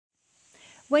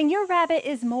When your rabbit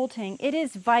is molting, it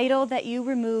is vital that you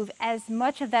remove as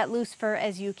much of that loose fur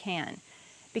as you can.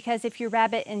 Because if your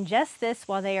rabbit ingests this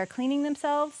while they are cleaning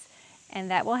themselves, and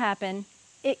that will happen,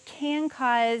 it can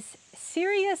cause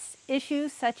serious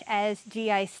issues such as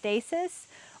GI stasis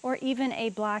or even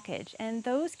a blockage, and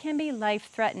those can be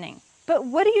life-threatening. But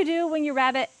what do you do when your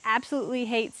rabbit absolutely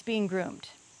hates being groomed?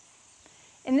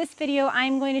 In this video,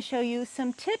 I'm going to show you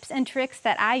some tips and tricks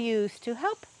that I use to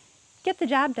help get the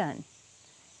job done.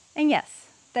 And yes,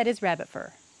 that is rabbit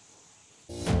fur.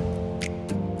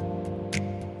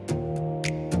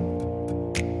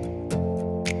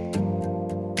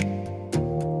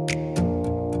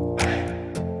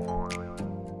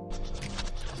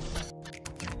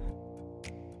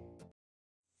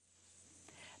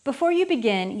 Before you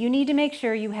begin, you need to make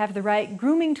sure you have the right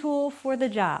grooming tool for the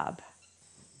job.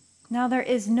 Now, there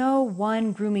is no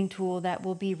one grooming tool that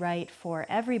will be right for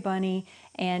every bunny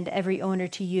and every owner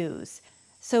to use.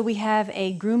 So we have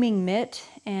a grooming mitt,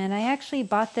 and I actually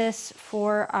bought this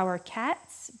for our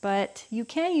cats, but you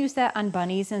can use that on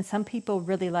bunnies, and some people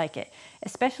really like it.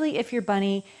 Especially if your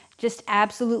bunny just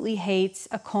absolutely hates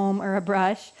a comb or a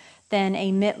brush, then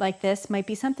a mitt like this might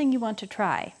be something you want to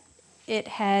try. It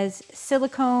has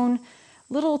silicone,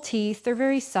 little teeth, they're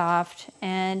very soft,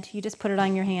 and you just put it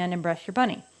on your hand and brush your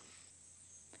bunny.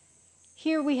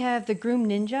 Here we have the Groom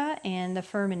Ninja and the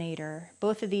Furminator.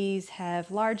 Both of these have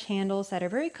large handles that are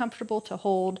very comfortable to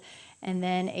hold, and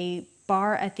then a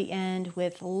bar at the end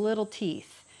with little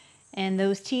teeth. And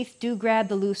those teeth do grab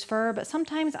the loose fur, but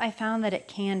sometimes I found that it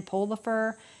can pull the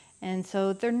fur, and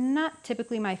so they're not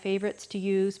typically my favorites to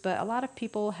use, but a lot of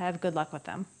people have good luck with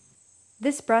them.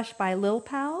 This brush by Lil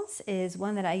Pals is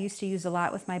one that I used to use a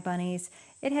lot with my bunnies.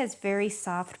 It has very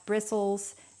soft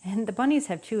bristles, and the bunnies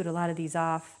have chewed a lot of these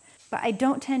off. But I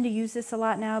don't tend to use this a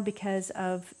lot now because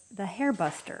of the hair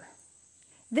buster.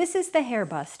 This is the hair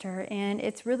buster, and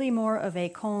it's really more of a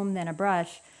comb than a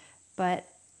brush, but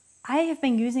I have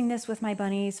been using this with my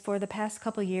bunnies for the past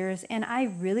couple years, and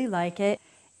I really like it.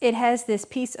 It has this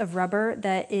piece of rubber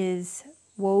that is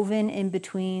woven in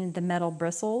between the metal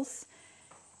bristles,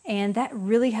 and that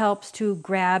really helps to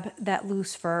grab that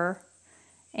loose fur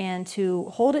and to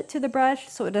hold it to the brush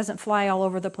so it doesn't fly all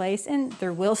over the place. And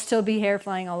there will still be hair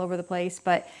flying all over the place,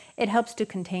 but it helps to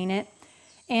contain it.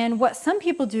 And what some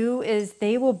people do is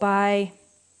they will buy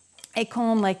a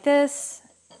comb like this,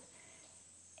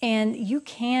 and you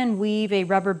can weave a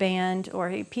rubber band or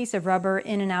a piece of rubber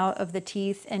in and out of the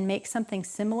teeth and make something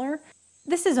similar.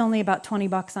 This is only about 20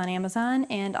 bucks on Amazon,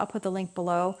 and I'll put the link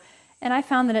below. And I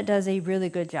found that it does a really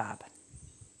good job.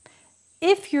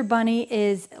 If your bunny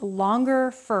is longer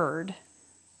furred,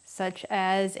 such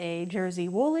as a Jersey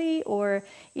Woolly or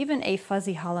even a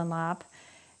fuzzy Holland Lop,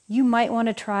 you might want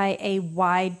to try a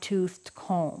wide-toothed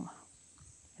comb.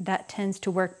 That tends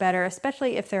to work better,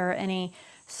 especially if there are any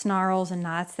snarls and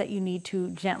knots that you need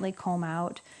to gently comb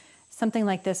out. Something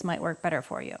like this might work better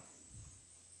for you.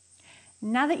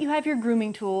 Now that you have your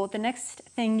grooming tool, the next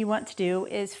thing you want to do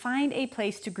is find a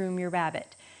place to groom your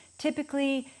rabbit.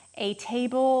 Typically, a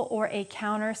table or a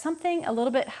counter, something a little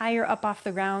bit higher up off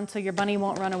the ground so your bunny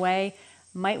won't run away,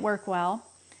 might work well.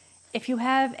 If you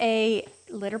have a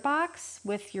litter box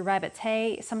with your rabbit's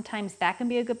hay, sometimes that can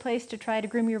be a good place to try to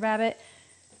groom your rabbit.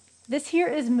 This here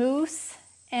is Moose,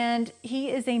 and he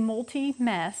is a molty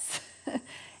mess.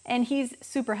 And he's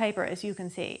super hyper, as you can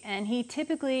see, and he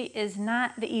typically is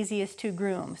not the easiest to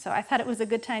groom. So I thought it was a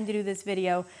good time to do this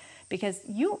video because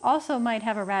you also might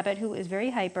have a rabbit who is very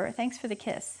hyper. Thanks for the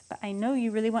kiss, but I know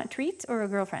you really want treats or a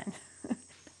girlfriend.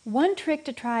 One trick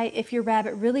to try if your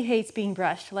rabbit really hates being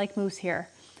brushed, like Moose here,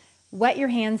 wet your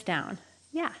hands down.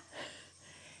 Yeah.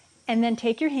 And then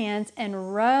take your hands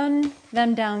and run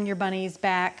them down your bunny's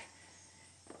back.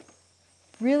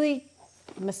 Really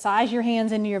massage your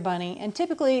hands into your bunny, and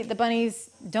typically the bunnies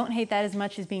don't hate that as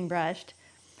much as being brushed,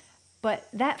 but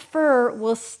that fur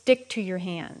will stick to your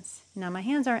hands. Now, my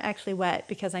hands aren't actually wet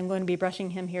because I'm going to be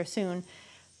brushing him here soon,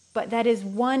 but that is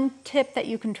one tip that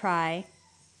you can try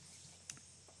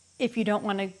if you don't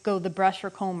want to go the brush or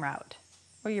comb route,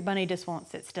 or your bunny just won't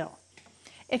sit still.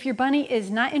 If your bunny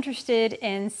is not interested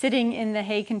in sitting in the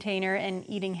hay container and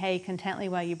eating hay contently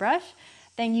while you brush,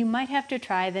 then you might have to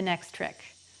try the next trick,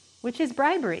 which is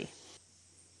bribery.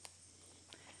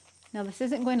 Now, this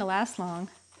isn't going to last long,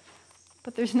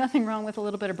 but there's nothing wrong with a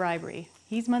little bit of bribery.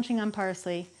 He's munching on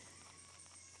parsley.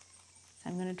 So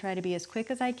I'm going to try to be as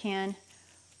quick as I can,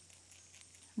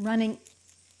 running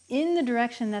in the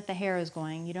direction that the hair is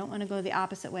going. You don't want to go the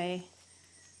opposite way.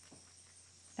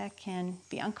 That can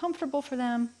be uncomfortable for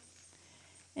them.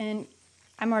 And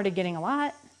I'm already getting a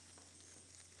lot,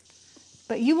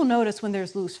 but you will notice when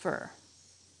there's loose fur.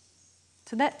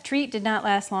 So that treat did not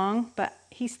last long, but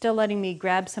he's still letting me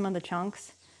grab some of the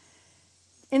chunks.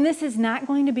 And this is not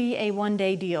going to be a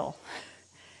one-day deal.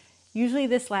 Usually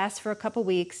this lasts for a couple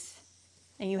weeks,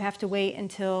 and you have to wait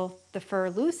until the fur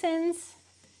loosens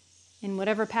in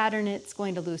whatever pattern it's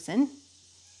going to loosen.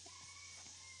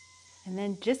 And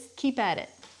then just keep at it.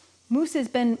 Moose has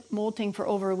been molting for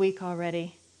over a week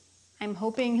already. I'm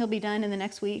hoping he'll be done in the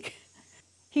next week.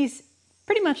 He's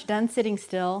pretty much done sitting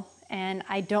still, and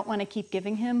I don't want to keep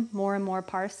giving him more and more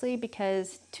parsley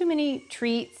because too many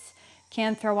treats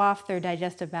can throw off their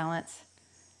digestive balance.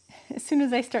 As soon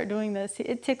as I start doing this,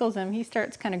 it tickles him. He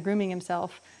starts kind of grooming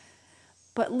himself.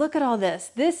 But look at all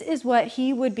this. This is what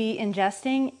he would be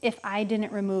ingesting if I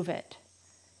didn't remove it.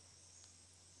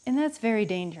 And that's very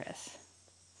dangerous.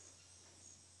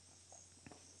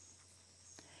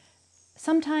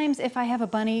 Sometimes if I have a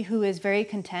bunny who is very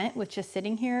content with just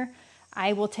sitting here,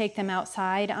 I will take them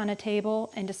outside on a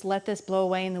table and just let this blow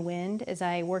away in the wind as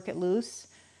I work it loose.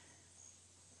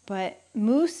 But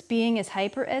Moose, being as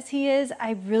hyper as he is,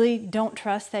 I really don't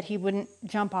trust that he wouldn't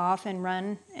jump off and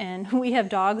run. And we have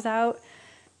dogs out,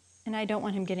 and I don't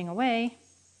want him getting away.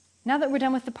 Now that we're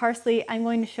done with the parsley, I'm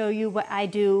going to show you what I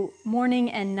do morning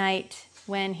and night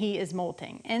when he is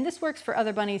molting. And this works for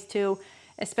other bunnies too,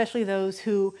 especially those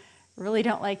who really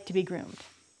don't like to be groomed.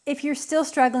 If you're still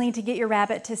struggling to get your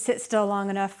rabbit to sit still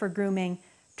long enough for grooming,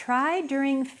 try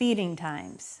during feeding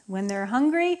times. When they're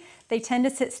hungry, they tend to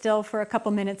sit still for a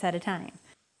couple minutes at a time.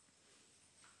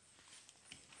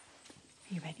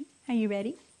 Are you ready? Are you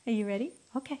ready? Are you ready?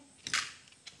 Okay.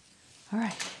 All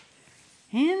right.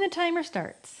 And the timer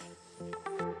starts.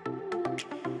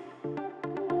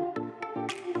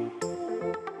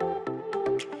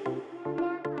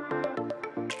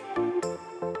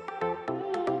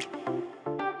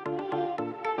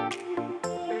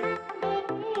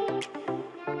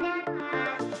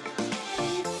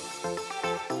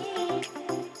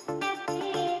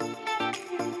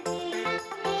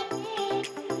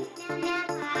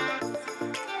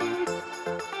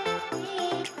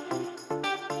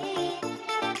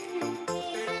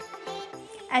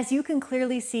 As you can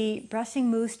clearly see, brushing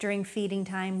Moose during feeding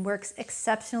time works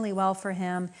exceptionally well for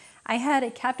him. I had a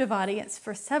captive audience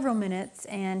for several minutes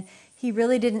and he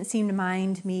really didn't seem to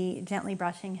mind me gently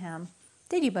brushing him.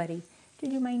 Did you, buddy?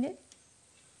 Did you mind it?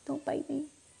 Don't bite me.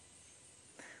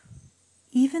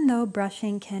 Even though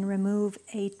brushing can remove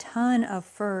a ton of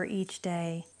fur each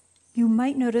day, you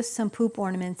might notice some poop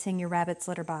ornaments in your rabbit's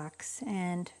litter box.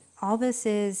 And all this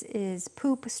is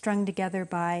poop strung together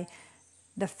by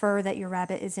the fur that your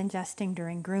rabbit is ingesting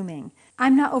during grooming.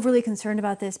 I'm not overly concerned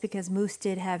about this because Moose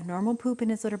did have normal poop in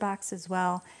his litter box as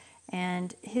well,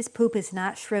 and his poop is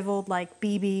not shriveled like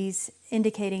BB's,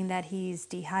 indicating that he's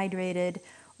dehydrated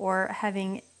or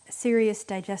having serious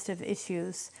digestive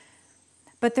issues.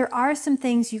 But there are some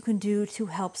things you can do to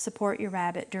help support your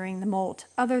rabbit during the molt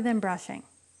other than brushing.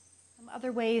 Some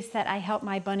other ways that I help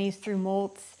my bunnies through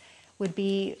molts would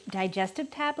be digestive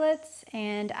tablets,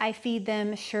 and I feed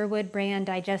them Sherwood brand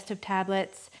digestive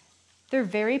tablets. They're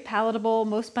very palatable.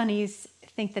 Most bunnies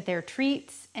think that they're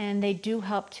treats, and they do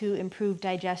help to improve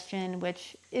digestion,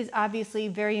 which is obviously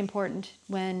very important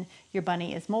when your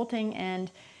bunny is molting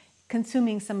and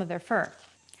consuming some of their fur.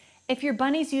 If your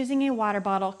bunny's using a water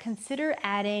bottle, consider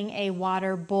adding a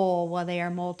water bowl while they are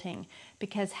molting,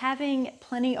 because having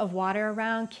plenty of water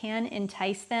around can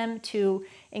entice them to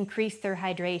increase their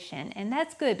hydration. And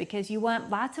that's good because you want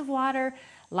lots of water,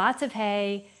 lots of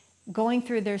hay going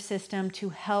through their system to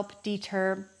help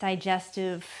deter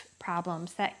digestive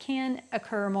problems that can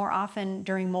occur more often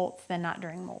during molts than not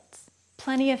during molts.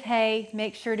 Plenty of hay.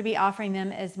 Make sure to be offering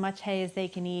them as much hay as they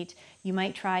can eat. You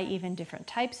might try even different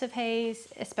types of hays,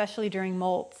 especially during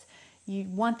molts. You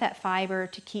want that fiber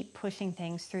to keep pushing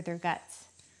things through their guts.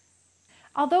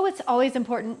 Although it's always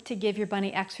important to give your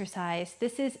bunny exercise,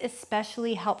 this is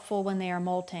especially helpful when they are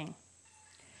molting.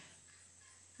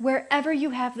 Wherever you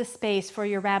have the space for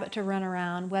your rabbit to run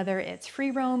around, whether it's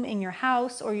free roam in your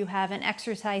house or you have an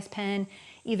exercise pen,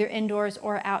 either indoors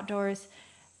or outdoors,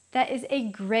 that is a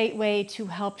great way to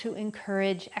help to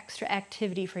encourage extra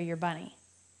activity for your bunny.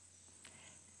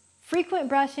 Frequent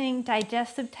brushing,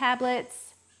 digestive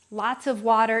tablets, lots of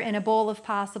water in a bowl if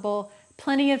possible,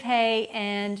 plenty of hay,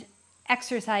 and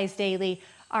exercise daily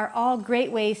are all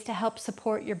great ways to help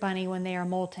support your bunny when they are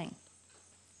molting.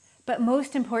 But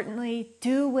most importantly,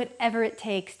 do whatever it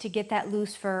takes to get that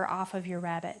loose fur off of your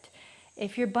rabbit.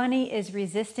 If your bunny is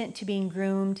resistant to being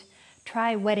groomed,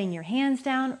 try wetting your hands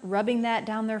down, rubbing that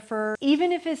down their fur.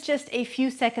 Even if it's just a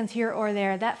few seconds here or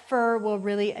there, that fur will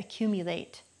really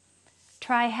accumulate.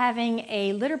 Try having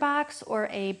a litter box or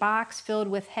a box filled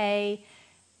with hay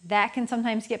That can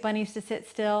sometimes get bunnies to sit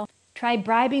still. Try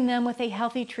bribing them with a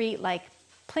healthy treat like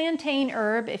plantain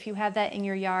herb, if you have that in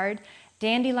your yard,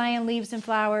 dandelion leaves and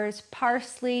flowers,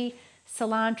 parsley,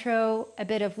 cilantro, a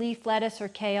bit of leaf lettuce or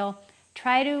kale.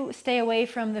 Try to stay away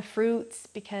from the fruits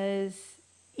because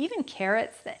even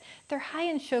carrots, they're high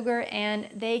in sugar and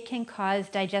they can cause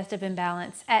digestive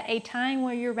imbalance at a time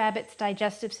where your rabbit's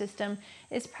digestive system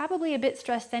is probably a bit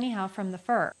stressed anyhow from the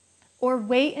fur. Or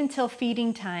wait until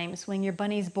feeding times when your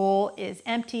bunny's bowl is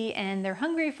empty and they're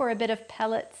hungry for a bit of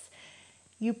pellets.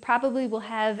 You probably will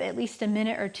have at least a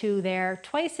minute or two there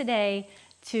twice a day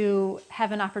to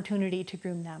have an opportunity to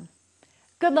groom them.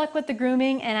 Good luck with the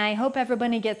grooming, and I hope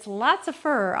everybody gets lots of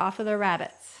fur off of their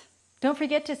rabbits. Don't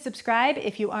forget to subscribe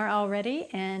if you aren't already,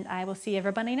 and I will see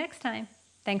everybody next time.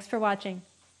 Thanks for watching.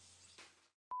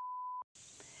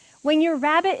 When your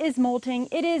rabbit is molting,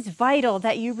 it is vital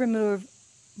that you remove.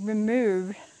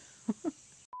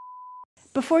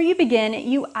 Before you begin,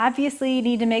 you obviously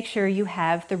need to make sure you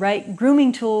have the right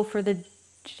grooming tool for the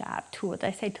job. Tool, did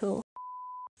I say tool?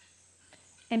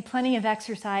 And plenty of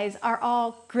exercise are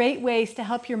all great ways to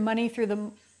help your money through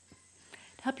the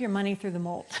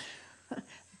molt.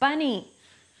 Bunny.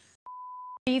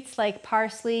 Treats like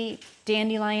parsley,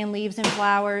 dandelion leaves and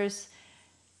flowers.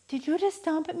 Did you just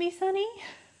stomp at me, Sonny?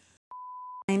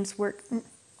 Times work.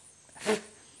 There's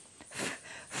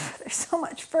so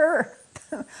much fur.